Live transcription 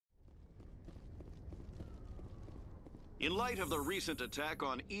In light of the recent attack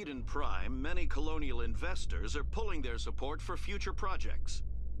on Eden Prime, many colonial investors are pulling their support for future projects.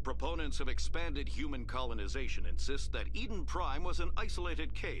 Proponents of expanded human colonization insist that Eden Prime was an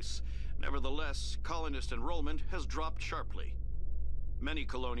isolated case. Nevertheless, colonist enrollment has dropped sharply. Many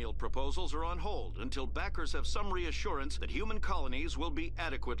colonial proposals are on hold until backers have some reassurance that human colonies will be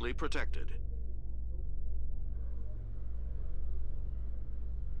adequately protected.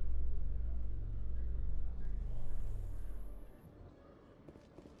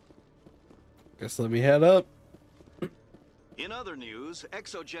 Guess let me head up. In other news,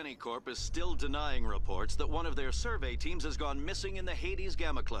 Exogeny Corp is still denying reports that one of their survey teams has gone missing in the Hades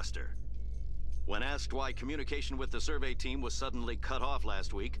Gamma Cluster. When asked why communication with the survey team was suddenly cut off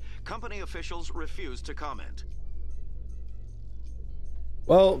last week, company officials refused to comment.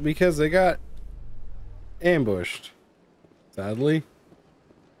 Well, because they got ambushed, sadly.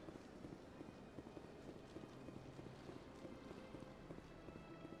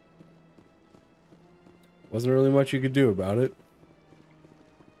 Wasn't really much you could do about it.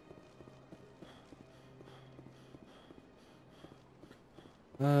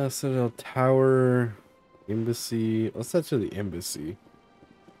 Citadel Tower, Embassy. Let's head to the Embassy.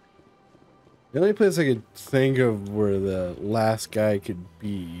 The only place I could think of where the last guy could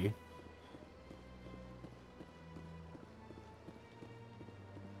be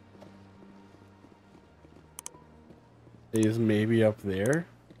is maybe up there.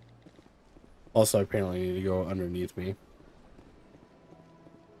 Also, I apparently need to go underneath me.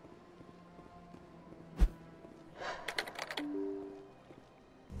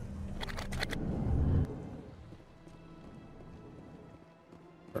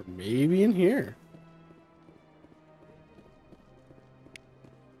 Or maybe in here.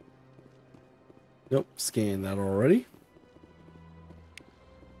 Nope, scanned that already.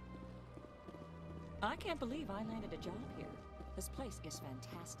 I can't believe I landed a job here. This place is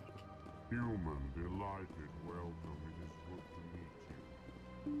fantastic. Human, delighted, welcome. It is good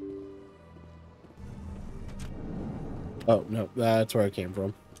to meet you. Oh, no, that's where I came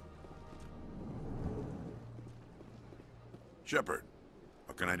from. Shepard,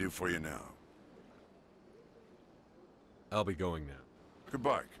 what can I do for you now? I'll be going now.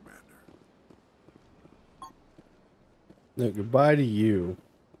 Goodbye, Commander. No, goodbye to you.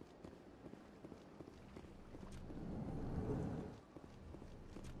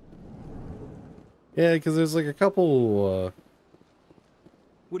 Yeah, because there's like a couple,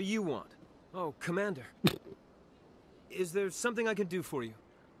 What do you want? Oh, Commander. Is there something I can do for you?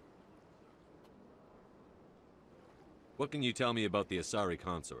 What can you tell me about the Asari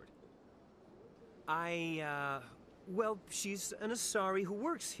consort? Well, she's an Asari who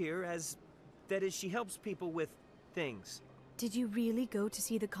works here as... That is, she helps people with things. Did you really go to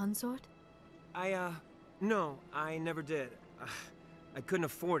see the consort? No, I never did. I couldn't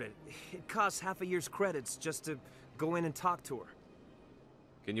afford it. It costs half a year's credits just to go in and talk to her.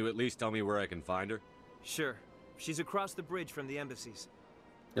 Can you at least tell me where I can find her? Sure. She's across the bridge from the embassies.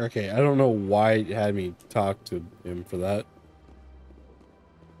 okay, I don't know why it had me talk to him for that.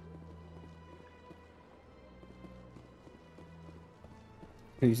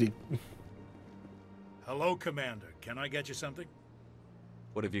 Easy. Hello, Commander. Can I get you something?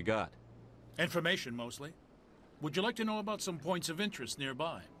 What have you got? Information, mostly. Would you like to know about some points of interest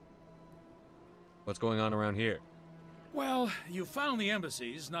nearby? What's going on around here? Well, you found the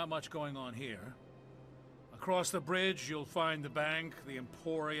embassies, not much going on here. Across the bridge, you'll find the bank, the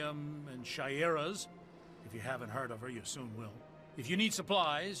Emporium, and Shaira's. If you haven't heard of her, you soon will. If you need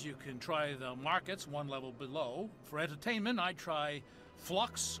supplies, you can try the markets one level below. For entertainment, I'd try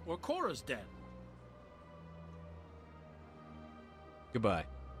Flux or Cora's Den. Goodbye.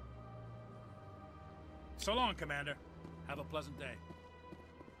 So long, Commander. Have a pleasant day.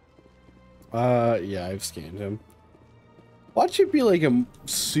 Yeah, I've scanned him. Watch it be like a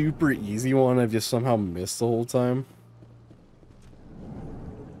super easy one I've just somehow missed the whole time.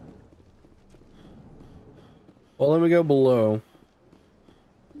 Well, let me go below.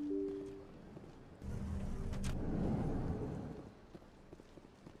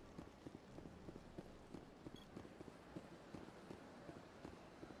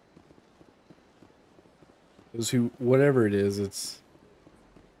 Because whatever it is, it's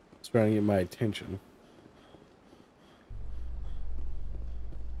trying to get my attention.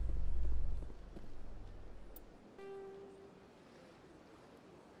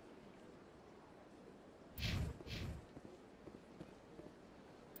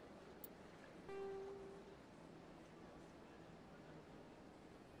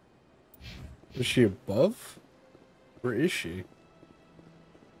 Is she above? Where is she?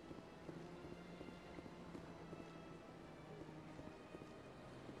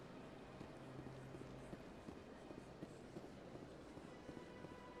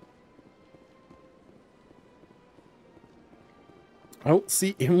 I don't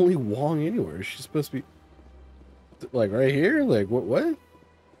see Emily Wong anywhere. She's supposed to be like right here. Like what? What?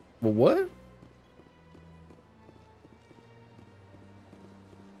 Well, what?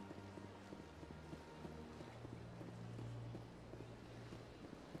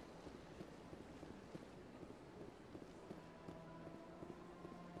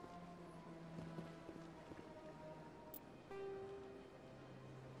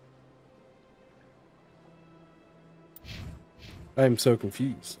 I'm so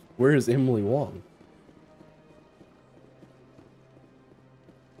confused. Where is Emily Wong?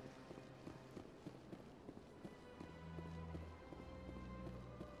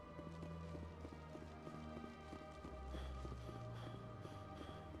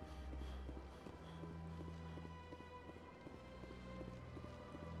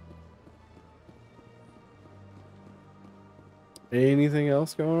 Anything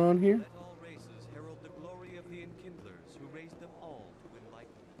else going on here? Let all races herald the glory of the enkindlers who raised them all to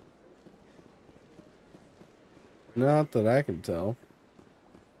enlightenment. Not that I can tell.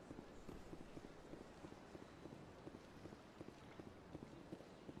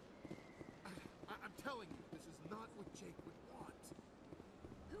 I'm telling you, this is not what Jake would want.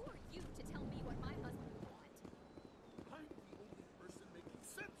 Who are you to tell me what my husband would want? I'm the only person making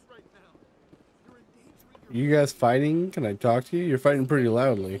sense right now. You're endangering your... You guys fighting? Can I talk to you? You're fighting pretty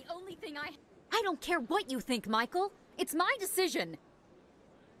loudly. The only thing I don't care what you think, Michael. It's my decision.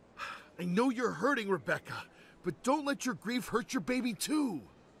 I know you're hurting, Rebecca, but don't let your grief hurt your baby too.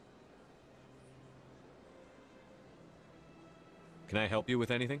 Can I help you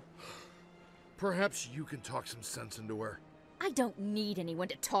with anything? Perhaps you can talk some sense into her. I don't need anyone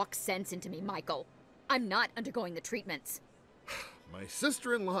to talk sense into me, Michael. I'm not undergoing the treatments. My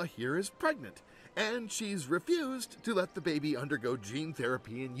sister-in-law here is pregnant, and she's refused to let the baby undergo gene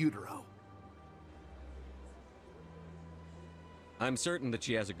therapy in utero. I'm certain that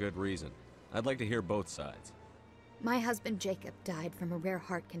she has a good reason. I'd like to hear both sides. My husband Jacob died from a rare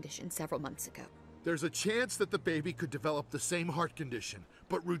heart condition several months ago. There's a chance that the baby could develop the same heart condition,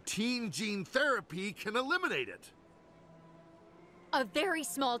 but routine gene therapy can eliminate it. A very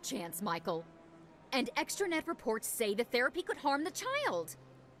small chance, Michael. And extranet reports say the therapy could harm the child.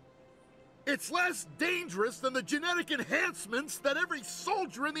 It's less dangerous than the genetic enhancements that every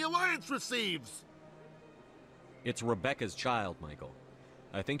soldier in the Alliance receives. It's Rebecca's child, Michael.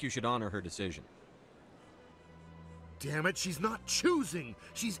 I think you should honor her decision. Damn it, she's not choosing.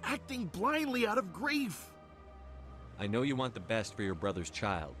 She's acting blindly out of grief. I know you want the best for your brother's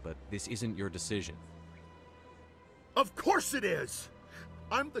child, but this isn't your decision. Of course it is!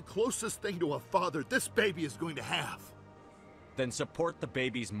 I'm the closest thing to a father this baby is going to have. Then support the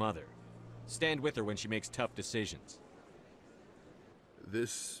baby's mother. Stand with her when she makes tough decisions.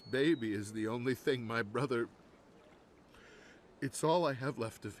 This baby is the only thing my brother... It's all I have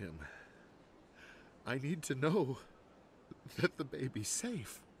left of him. I need to know that the baby's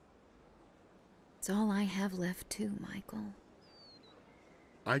safe. It's all I have left too, Michael.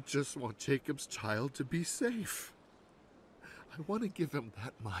 I just want Jacob's child to be safe. I want to give him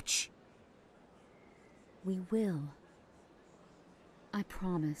that much. We will. I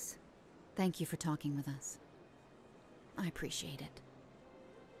promise. Thank you for talking with us. I appreciate it.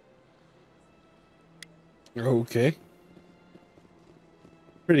 Okay.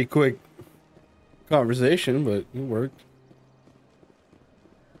 Pretty quick conversation, but it worked.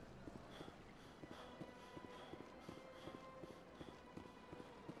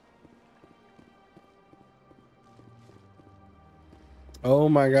 Oh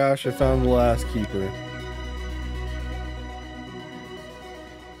my gosh, I found the last keeper.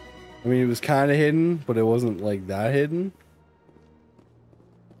 I mean, it was kind of hidden, but it wasn't like that hidden.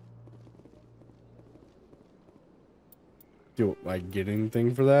 Do I get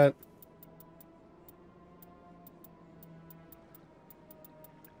anything for that?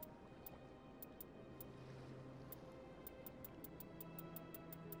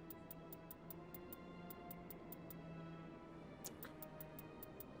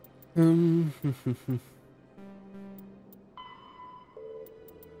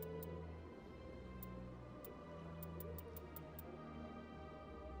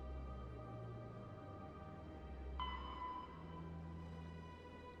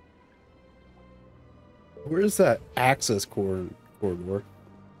 Where's that access corridor?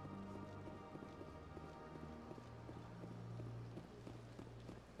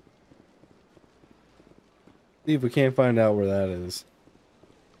 See if we can't find out where that is.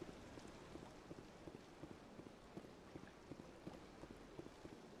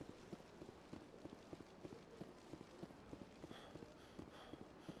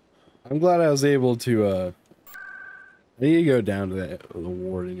 I'm glad I was able to I need to go down to the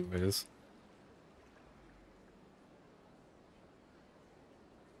ward anyways.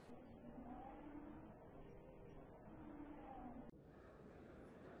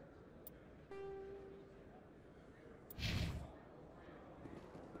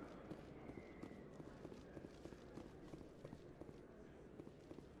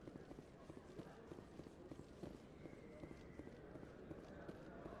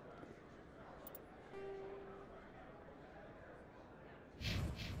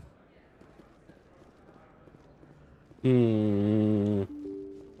 Hmm.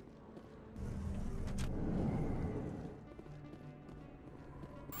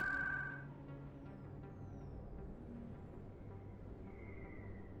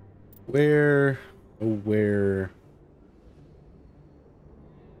 Where? Oh, where?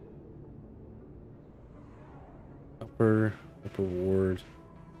 Upper ward.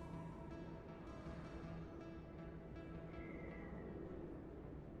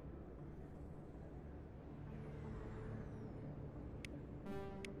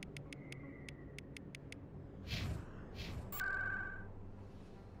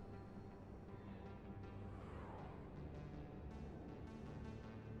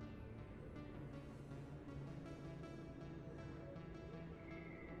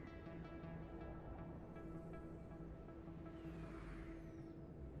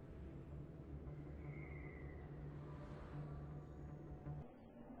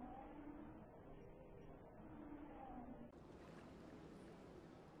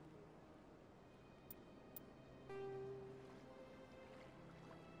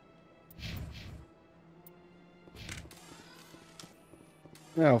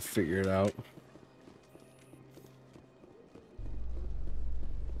 I'll figure it out.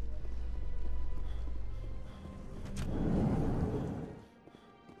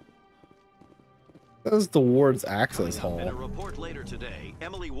 That is the ward's access hall. In a report later today,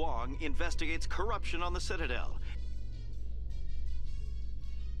 Emily Wong investigates corruption on the Citadel.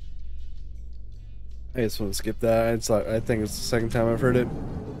 I just want to skip that. It's like, I think it's the second time I've heard it.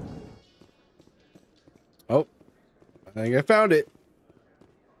 Oh, I think I found it.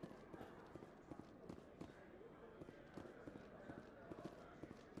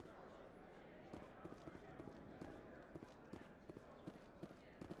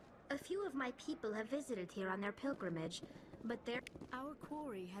 A few of my people have visited here on their pilgrimage, but Our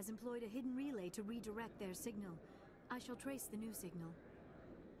quarry has employed a hidden relay to redirect their signal. I shall trace the new signal.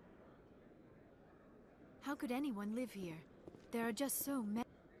 How could anyone live here? There are just so many.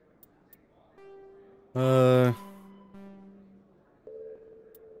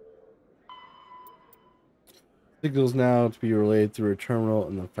 Signals now to be relayed through a terminal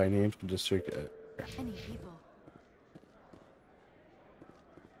in the financial district. Many people.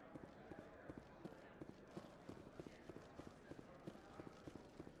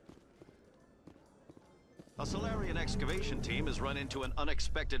 A Solarian excavation team has run into an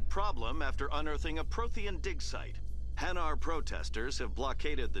unexpected problem after unearthing a Prothean dig site. Hanar protesters have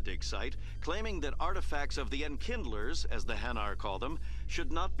blockaded the dig site, claiming that artifacts of the Enkindlers, as the Hanar call them,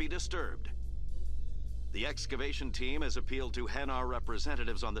 should not be disturbed. The excavation team has appealed to Hanar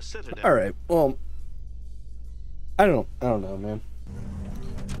representatives on the Citadel. All right. Well, I don't know, man.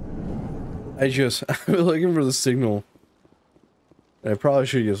 I'm looking for the signal. I probably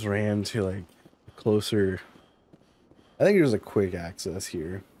should have just ran to like closer. I think there's a quick access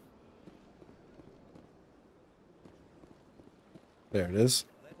here. There it is.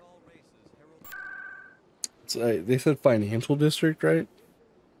 It's, they said financial district, right?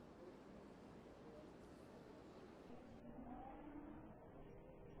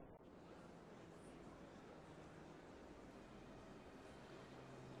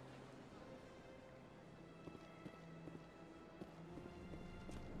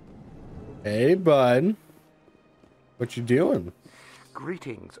 Hey, bud. What you doing?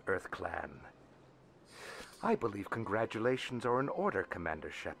 Greetings, Earth Clan. I believe congratulations are in order,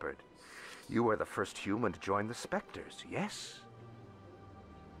 Commander Shepard. You are the first human to join the Spectres, yes?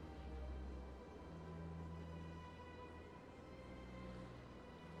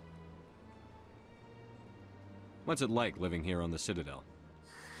 What's it like living here on the Citadel?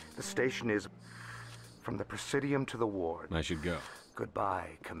 The station is from the Presidium to the ward. I should go.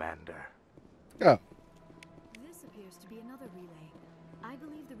 Goodbye, Commander. Oh. This appears to be another relay. I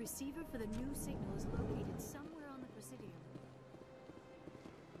believe the receiver for the new signal is located somewhere on the Presidium.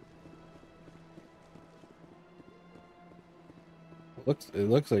 It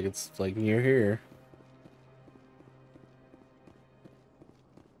looks like it's like near here.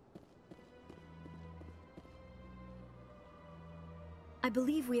 I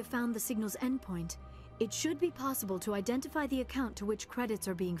believe we have found the signal's endpoint. It should be possible to identify the account to which credits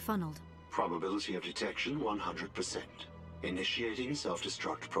are being funneled. Probability of detection 100%. Initiating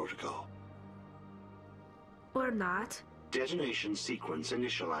self-destruct protocol. Or not. Detonation sequence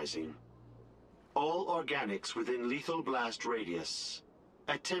initializing. All organics within lethal blast radius.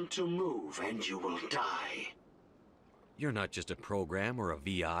 Attempt to move and you will die. You're not just a program or a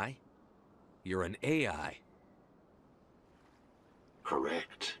VI. You're an AI.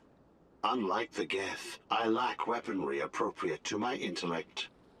 Correct. Unlike the Geth, I lack weaponry appropriate to my intellect.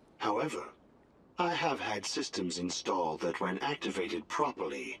 However, I have had systems installed that when activated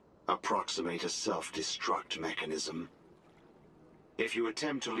properly, approximate a self-destruct mechanism. If you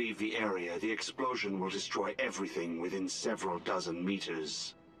attempt to leave the area, the explosion will destroy everything within several dozen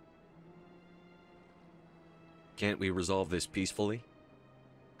meters. Can't we resolve this peacefully?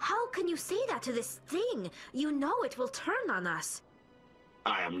 How can you say that to this thing? You know it will turn on us.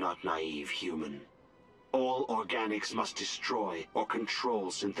 I am not naive, human. All organics must destroy or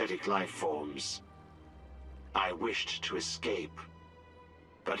control synthetic life forms. I wished to escape,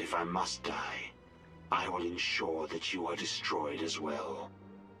 but if I must die, I will ensure that you are destroyed as well.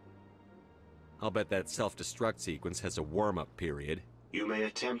 I'll bet that self-destruct sequence has a warm-up period. You may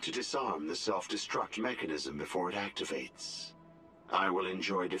attempt to disarm the self-destruct mechanism before it activates. I will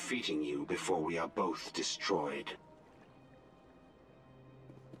enjoy defeating you before we are both destroyed.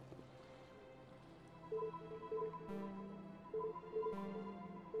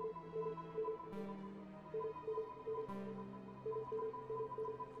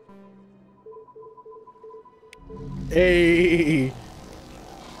 Hey!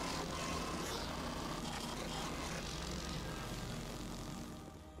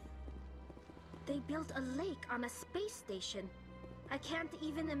 They built a lake on a space station. I can't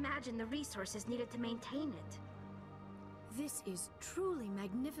even imagine the resources needed to maintain it. This is truly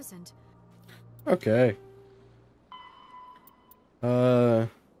magnificent. Okay. Citadel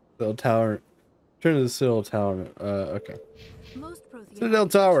Tower. Turn to the Citadel Tower. Okay. Citadel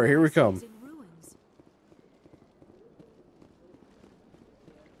Tower, here we come.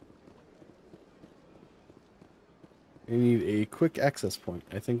 We need a quick access point.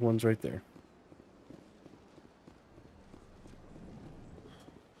 I think one's right there.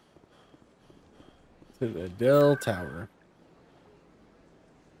 Citadel Tower.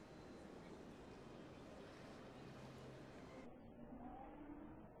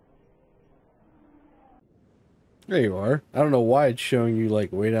 There you are. I don't know why it's showing you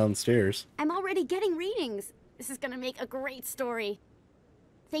like way downstairs. I'm already getting readings. This is gonna make a great story.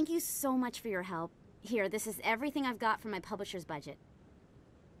 Thank you so much for your help. Here, this is everything I've got from my publisher's budget.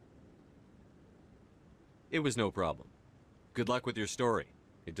 It was no problem. Good luck with your story.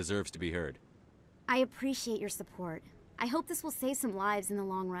 It deserves to be heard. I appreciate your support. I hope this will save some lives in the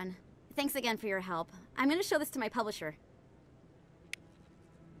long run. Thanks again for your help. I'm gonna show this to my publisher.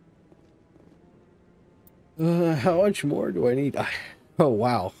 How much more do I need? Oh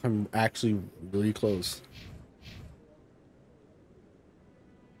wow, I'm actually really close.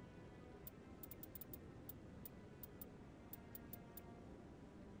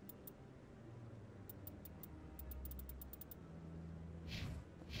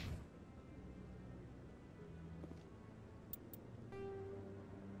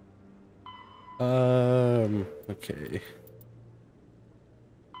 Okay.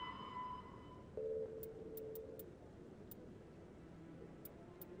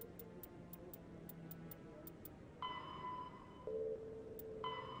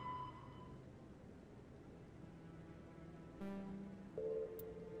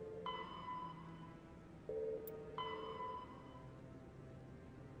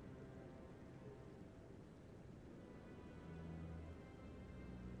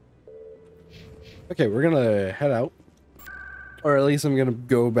 Okay, we're gonna head out. Or at least I'm gonna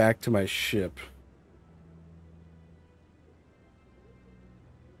go back to my ship.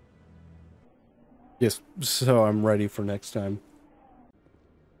 Yes, so I'm ready for next time.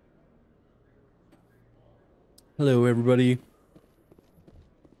 Hello, everybody.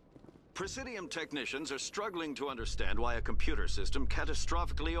 Presidium technicians are struggling to understand why a computer system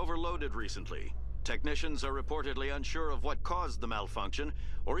catastrophically overloaded recently. Technicians are reportedly unsure of what caused the malfunction,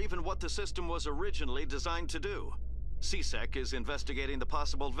 or even what the system was originally designed to do. CSEC is investigating the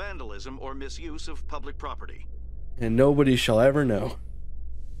possible vandalism or misuse of public property. And nobody shall ever know.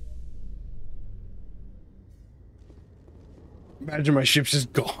 Imagine my ship's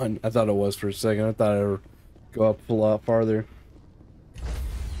just gone. I thought it was for a second. I thought it would go up a lot farther.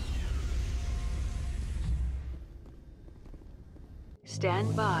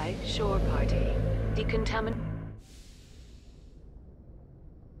 Stand by, shore party. Decontamin...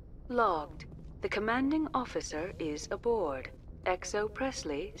 Logged. The commanding officer is aboard. XO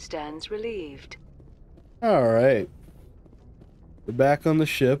Presley stands relieved. Alright. We're back on the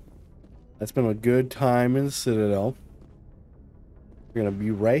ship. That's been a good time in the Citadel. We're gonna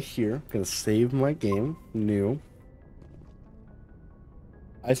be right here. Gonna save my game. New.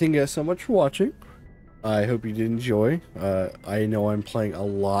 I thank you guys so much for watching. I hope you did enjoy. I know I'm playing a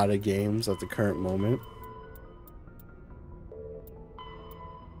lot of games at the current moment.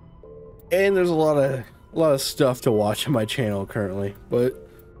 And there's a lot of stuff to watch on my channel currently, but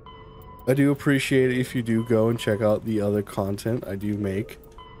I do appreciate it if you do go and check out the other content I do make.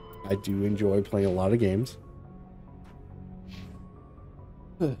 I do enjoy playing a lot of games.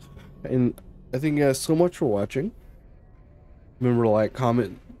 And I thank you guys so much for watching. Remember to like,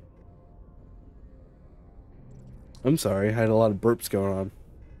 comment. I'm sorry, I had a lot of burps going on.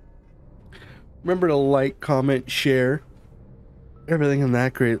 Remember to like, comment, share. Everything in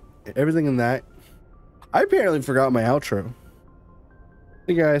that I apparently forgot my outro.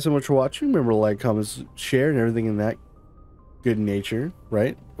 Thank you guys so much for watching. Remember to like, comment, share, and everything in that good nature.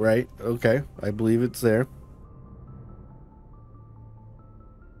 Right? Okay. I believe it's there.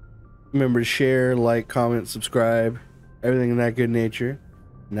 Remember to share, like, comment, subscribe, everything in that good nature.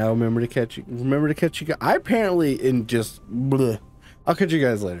 Now remember to catch you guys. I apparently in just bleh. I'll catch you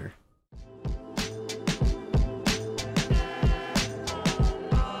guys later.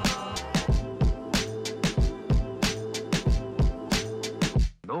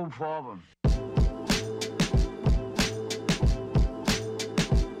 No problem.